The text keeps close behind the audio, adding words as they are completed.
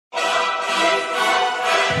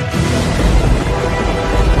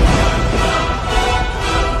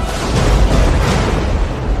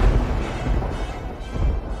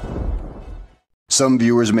Some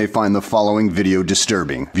viewers may find the following video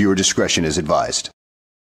disturbing. Viewer discretion is advised.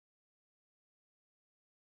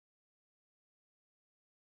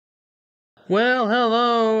 Well,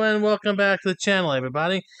 hello and welcome back to the channel,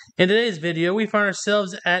 everybody. In today's video, we find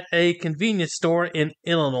ourselves at a convenience store in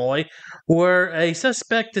Illinois where a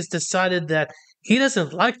suspect has decided that he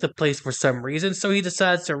doesn't like the place for some reason, so he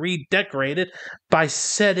decides to redecorate it by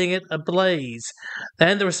setting it ablaze.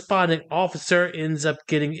 And the responding officer ends up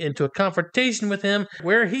getting into a confrontation with him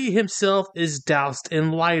where he himself is doused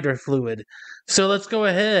in lighter fluid. So let's go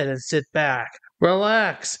ahead and sit back,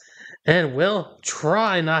 relax, and, well,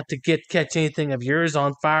 try not to catch anything of yours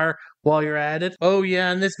on fire while you're at it. Oh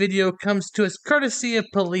yeah, and this video comes to us courtesy of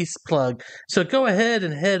Police Plug. So go ahead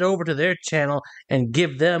and head over to their channel and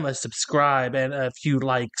give them a subscribe and a few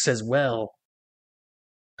likes as well.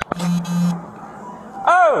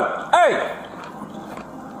 Oh! Hey!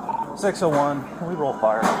 601, we roll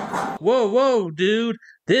fire. Whoa, dude.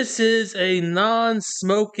 This is a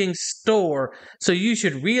non-smoking store, so you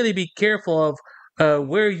should really be careful of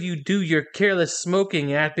where you do your careless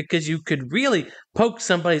smoking at, because you could really poke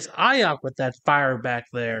somebody's eye out with that fire back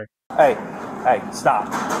there. Hey, stop.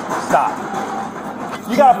 Stop.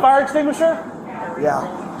 You got a fire extinguisher? Yeah.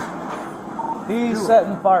 He's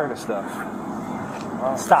setting fire to stuff.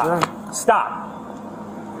 Stop. Stop.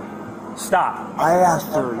 Stop. I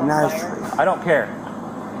asked her nicely. I don't care.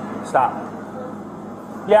 Stop.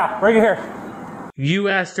 Yeah, bring it here. You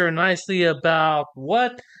asked her nicely about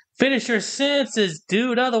what? Finish your sentences,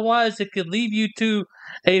 dude. Otherwise, it could lead you to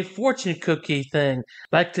a fortune cookie thing.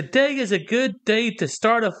 Like, today is a good day to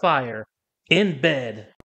start a fire. In bed.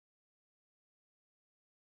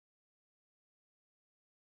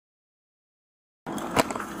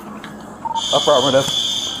 Affirmative.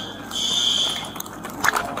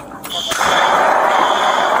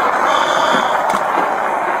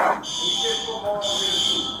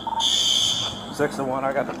 Six and one,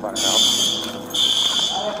 I got the fire out.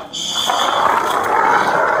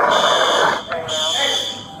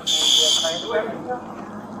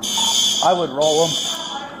 I would roll them.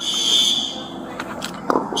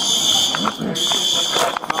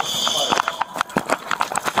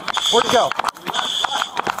 Where'd you go?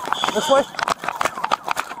 This way?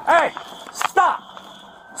 Hey! Stop!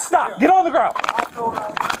 Stop! Get on the ground!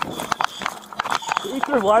 You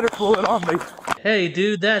threw lighter fluid on me. Hey,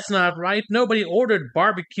 dude, that's not right. Nobody ordered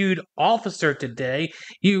barbecued officer today.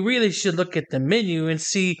 You really should look at the menu and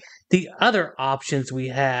see the other options we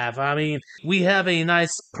have. I mean, we have a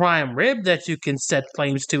nice prime rib that you can set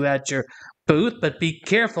flames to at your booth, but be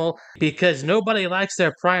careful, because nobody likes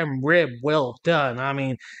their prime rib well done. I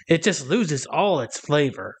mean, it just loses all its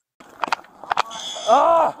flavor.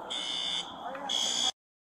 Ah!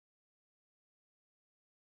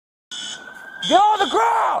 Get on the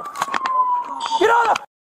ground! Get on the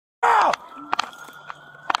ground!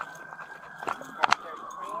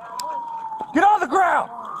 Get on the ground!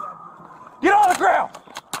 Get on the ground!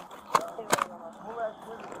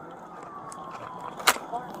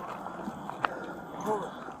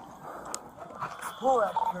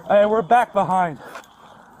 Hey, we're back behind.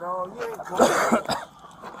 No, you ain't going.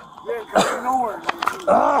 You ain't going nowhere.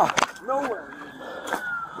 Nowhere.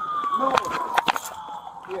 Nowhere.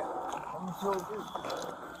 Yeah, let me show you.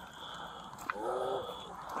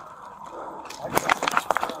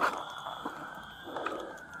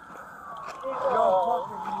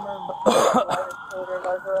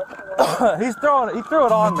 He threw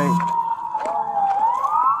it on me.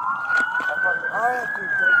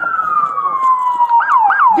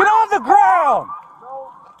 Get on the ground!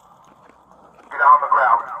 Get on the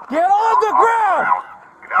ground. Get on the ground!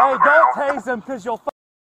 Hey, don't tase him, because you'll fuck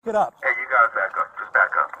it up. Hey, you gotta back up. Just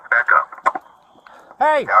back up. Back up.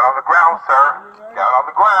 Hey! Down on the ground, sir. Down on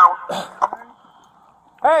the ground.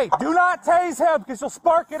 Hey, do not tase him, because you'll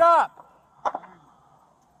spark it up.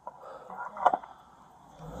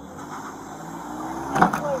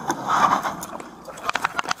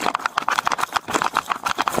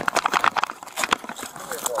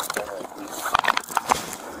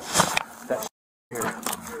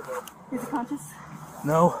 Is he conscious?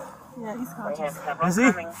 No. Yeah, he's conscious. Is he? I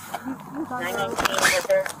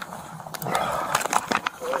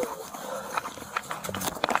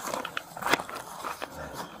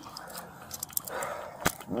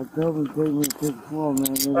told him to take me to the floor, man.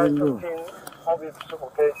 They didn't do it.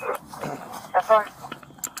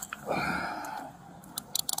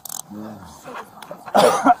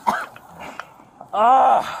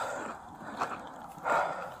 Ah!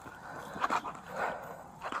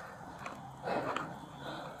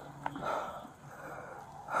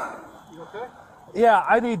 You okay? Yeah,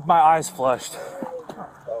 I need my eyes flushed.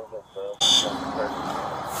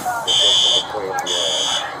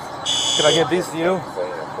 Can I give these to you?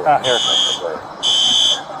 Here.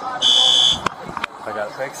 I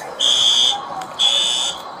got it, thanks.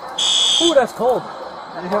 Ooh, that's cold.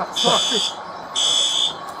 Yeah, sorry.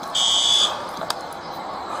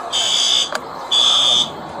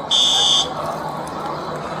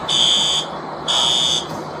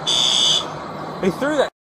 He threw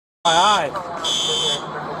that in my eye.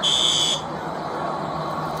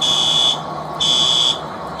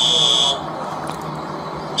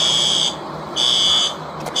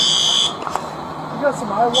 You got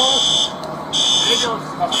some eyewash?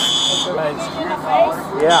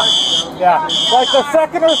 Yeah. Like the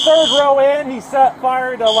second or third row in, he set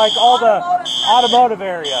fire to like all the automotive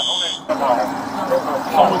area.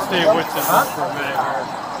 Someone stay with us for a minute here.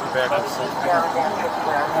 We're back to sleep.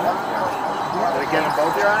 Did it get in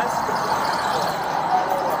both your eyes?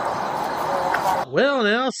 Well,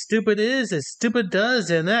 now, stupid is as stupid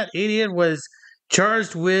does, and that idiot was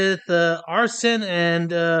charged with arson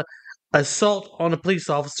and assault on a police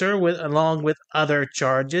officer, along with other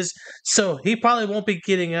charges. So he probably won't be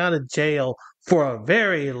getting out of jail for a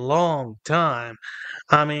very long time.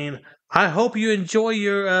 I mean, I hope you enjoy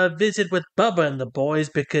your visit with Bubba and the boys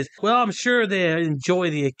because, well, I'm sure they enjoy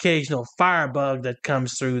the occasional firebug that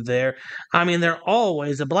comes through there. I mean, they're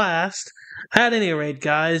always a blast. At any rate,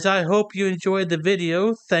 guys, I hope you enjoyed the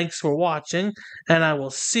video. Thanks for watching, and I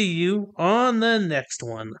will see you on the next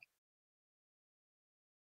one.